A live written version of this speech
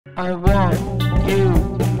I want you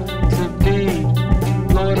to be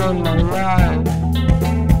Lord of my life.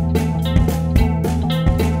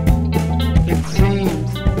 It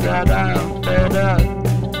seems that I'm fed up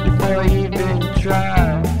before I even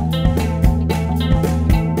try.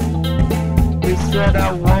 They said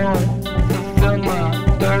I won't fulfill my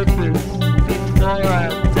purpose before I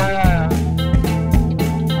die.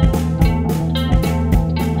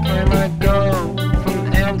 Can I go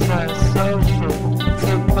from antisocial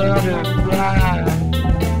to butterfly?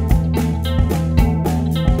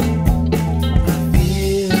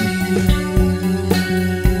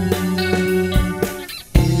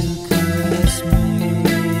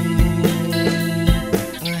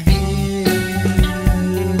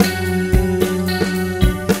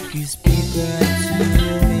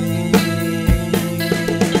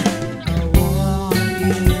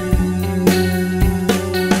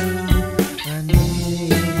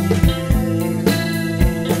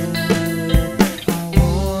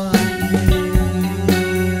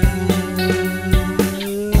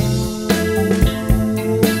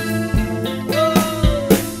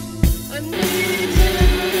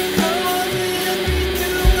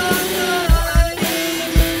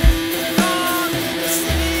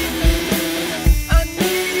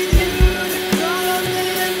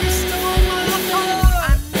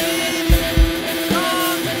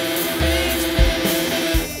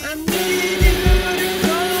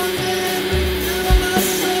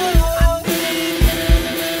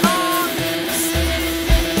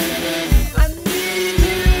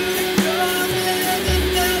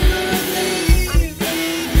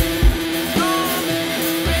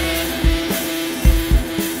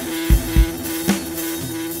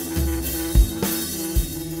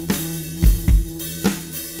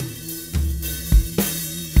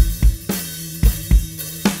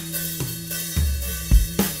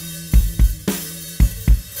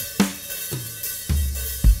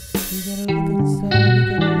 You gotta look inside.